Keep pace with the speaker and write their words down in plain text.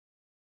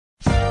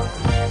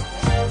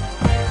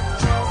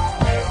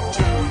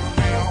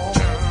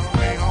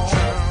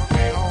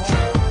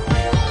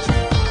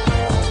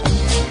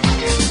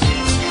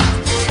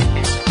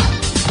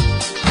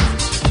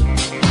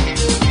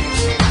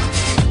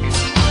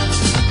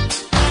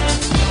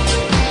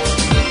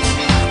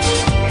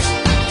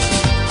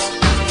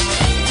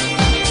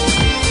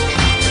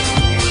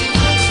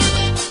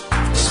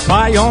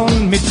Spy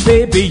on me,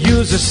 baby,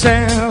 use a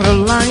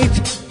satellite.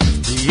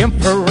 The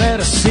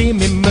infrared see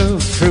me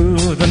move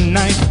through the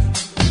night.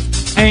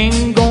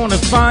 Ain't gonna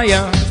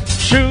fire,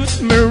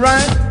 shoot me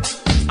right.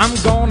 I'm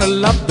gonna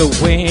love the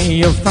way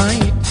you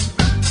fight.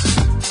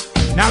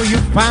 Now you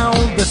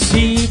found the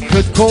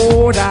secret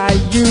code I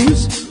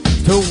use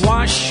to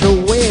wash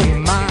away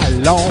my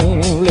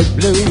lonely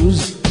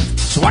blues.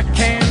 So I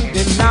can't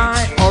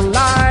deny or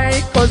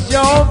lie, 'cause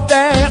you're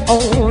the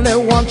only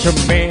one to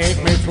make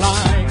me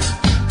fly.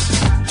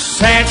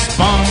 Sex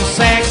bomb,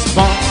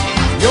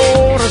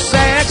 you're a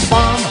sex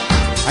bomb.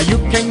 You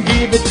can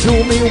give it to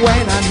me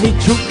when I need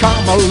to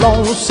come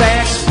along.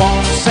 Sex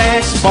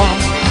bomb,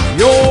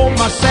 you're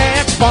my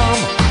sex bomb.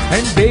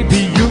 And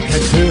baby, you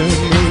can turn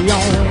me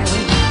on.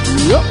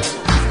 Yep.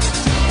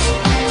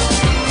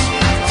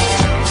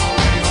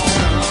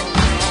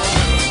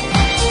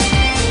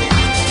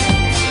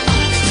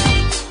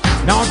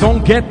 Now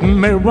don't get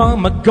me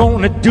wrong, I'm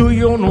gonna do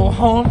you no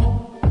harm.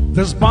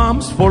 There's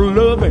bombs for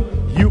loving,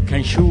 you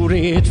can shoot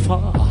it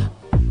far.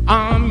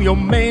 I'm your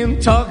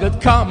main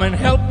target, come and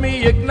help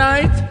me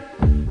ignite.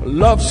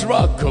 Love's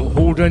rocker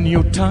holding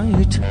you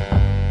tight.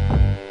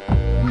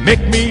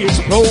 Make me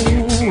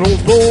explode,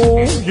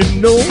 although you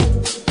know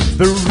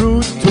the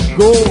route to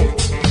go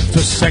to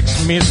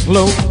sex me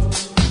slow.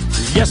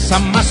 Yes, I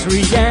must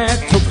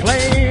react to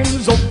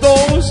claims of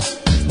those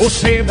who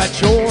say that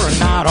you're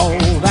not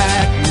all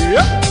that.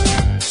 Yep.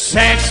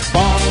 Sex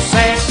bomb,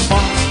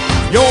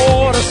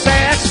 you're a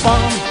sex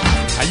bomb.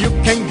 You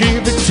can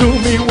give it to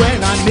me when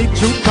I need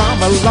to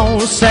come along.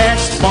 Sex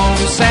bomb,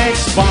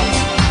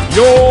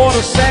 you're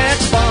a sex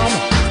bomb.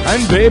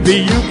 And baby,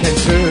 you can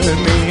turn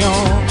me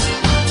on.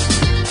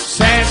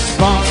 Sex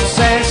bomb,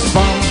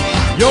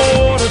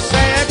 you're a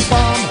sex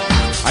bomb.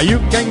 You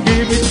can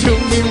give it to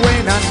me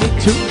when I need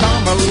to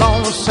come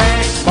along.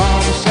 Sex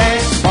bomb,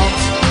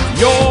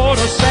 you're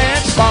a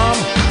sex bomb.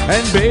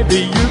 And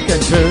baby, you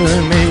can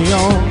turn me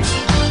on.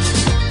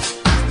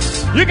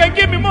 You can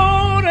give me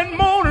more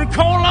and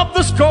call up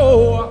the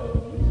score.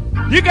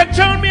 You can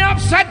turn me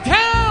upside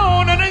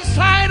down and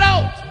inside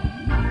out.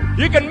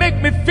 You can make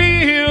me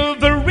feel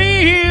the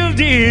real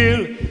deal.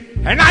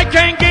 And I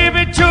can give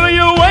it to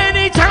you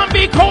anytime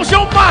because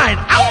you're mine.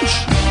 Ouch!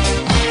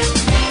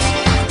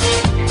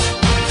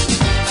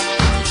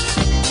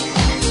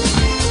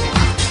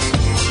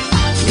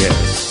 Yes,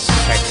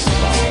 sex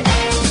bomb.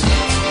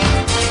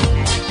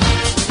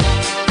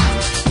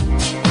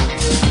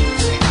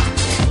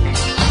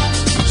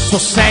 So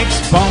sex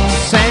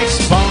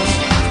bomb,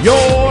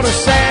 you're a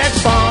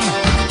sex bomb.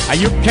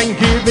 You can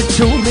give it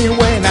to me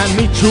when I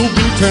need to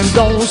be turned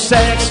on.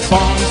 Sex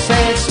bomb,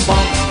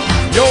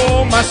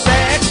 you're my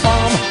sex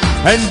bomb.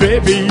 And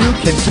baby, you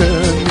can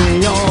turn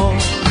me on.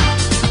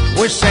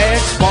 With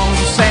sex bomb,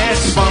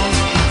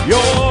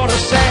 you're a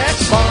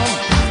sex bomb.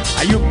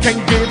 You can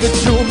give it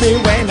to me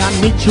when I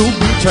need to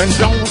be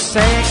turned on.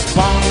 Sex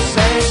bomb,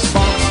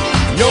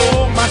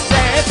 you're my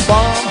sex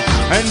bomb.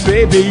 And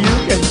baby, you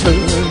can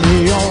turn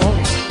me on.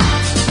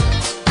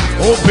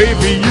 Oh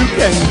baby, you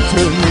can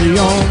turn me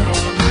on.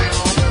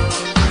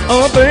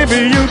 Oh baby,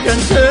 you can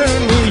turn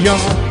me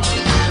on.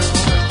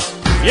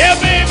 Yeah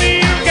baby,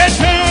 you can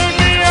turn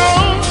me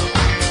on.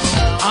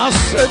 I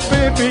said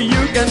baby,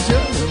 you can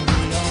turn me on.